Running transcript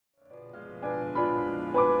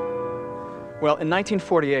Well, in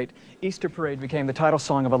 1948, Easter Parade became the title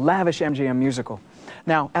song of a lavish MGM musical.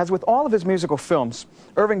 Now, as with all of his musical films,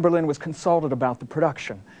 Irving Berlin was consulted about the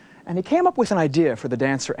production, and he came up with an idea for the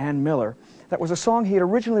dancer Ann Miller that was a song he had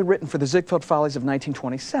originally written for the Ziegfeld Follies of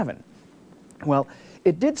 1927. Well,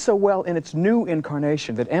 it did so well in its new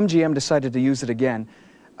incarnation that MGM decided to use it again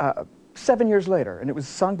 7 years later, and it was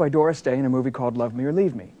sung by Doris Day in a movie called Love Me or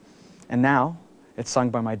Leave Me. And now, it's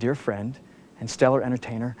sung by my dear friend and stellar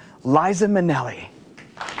entertainer, Liza Minnelli.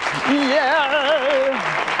 Yeah!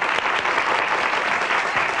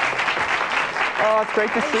 Oh, it's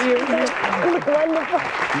great to see you. You look wonderful.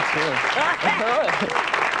 You too.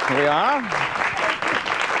 Here we are.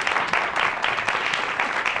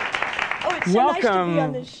 Oh, it's so Welcome. nice to be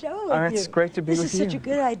on the show with you. It's great to be with you. This is such a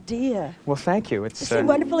good idea. Well, thank you. It's so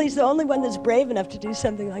wonderful. He's the only one that's brave enough to do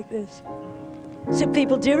something like this. So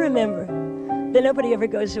people do remember that nobody ever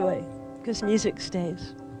goes away, because music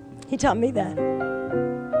stays. He taught me that.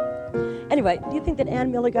 Anyway, do you think that Ann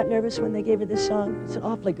Miller got nervous when they gave her this song? It's an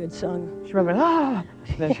awfully good song. She remembered, ah!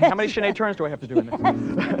 Then, how many Sinead turns do I have to do in this?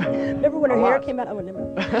 Remember when her hair came out? Oh, never.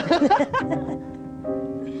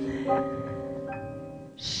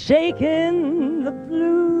 Shaking the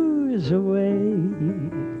blues away,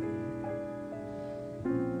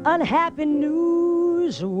 unhappy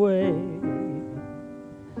news away.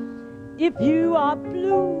 If you are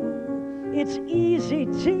blue, it's easy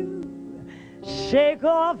to shake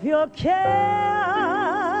off your care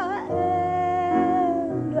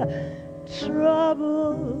and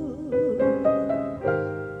trouble.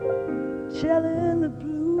 Telling the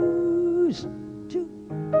blues to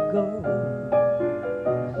go.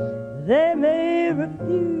 They may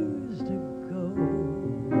refuse to go,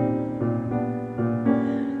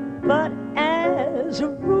 but as a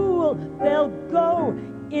rule, they'll go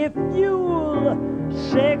if you'll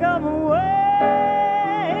shake them away.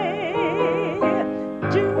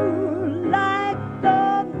 Do like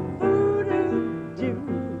the voodoo do,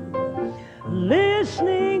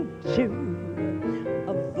 listening to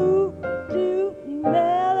a voodoo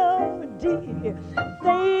melody.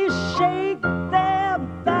 They shake their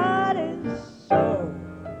bodies so,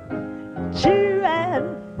 to and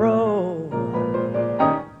fro,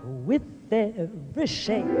 with every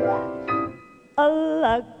shake a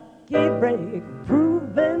lucky break,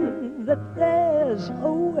 proving that there's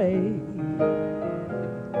a way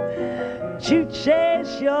to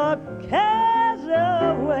chase your cares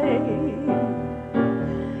away.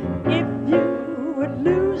 If you would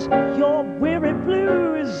lose your weary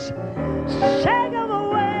blues, shake them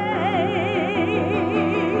away.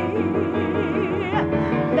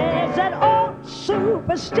 There's an old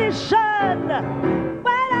superstition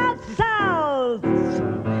way down south.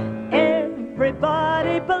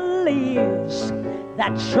 Everybody believes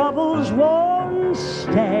that troubles won't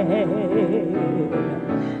stay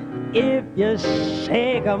if you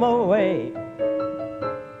shake them away.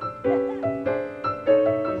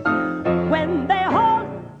 When they hold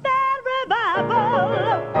that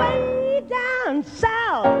revival way down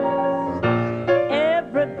south,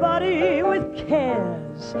 everybody with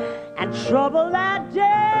cares and trouble that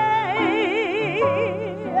day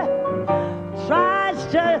tries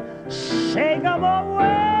to shake them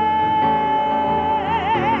away.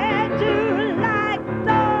 Do like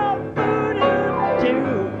the voodoo do,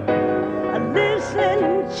 listen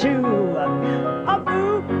to a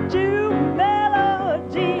voodoo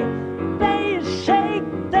melody. They shake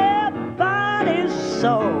their bodies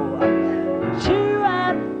so, to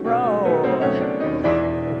and fro.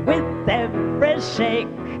 With every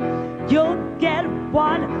shake, you'll get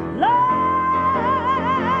one lucky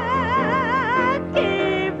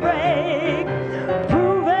break,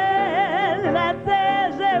 proving that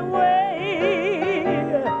there's a way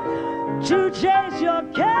to chase your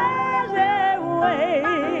cares away.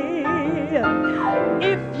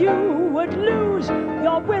 If you would lose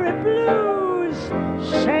your weary blues,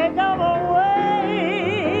 shake them away.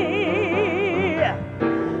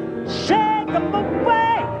 Shake them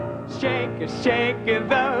away. Shake it, shake it,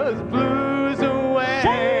 those blues away.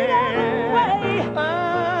 Shake them away.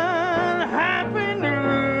 Unhappy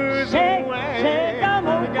news away. Shake them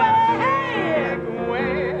away. Shake away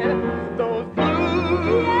those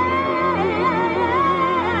blues.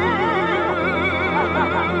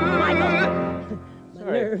 Michael, my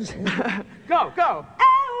nerves. Go, go.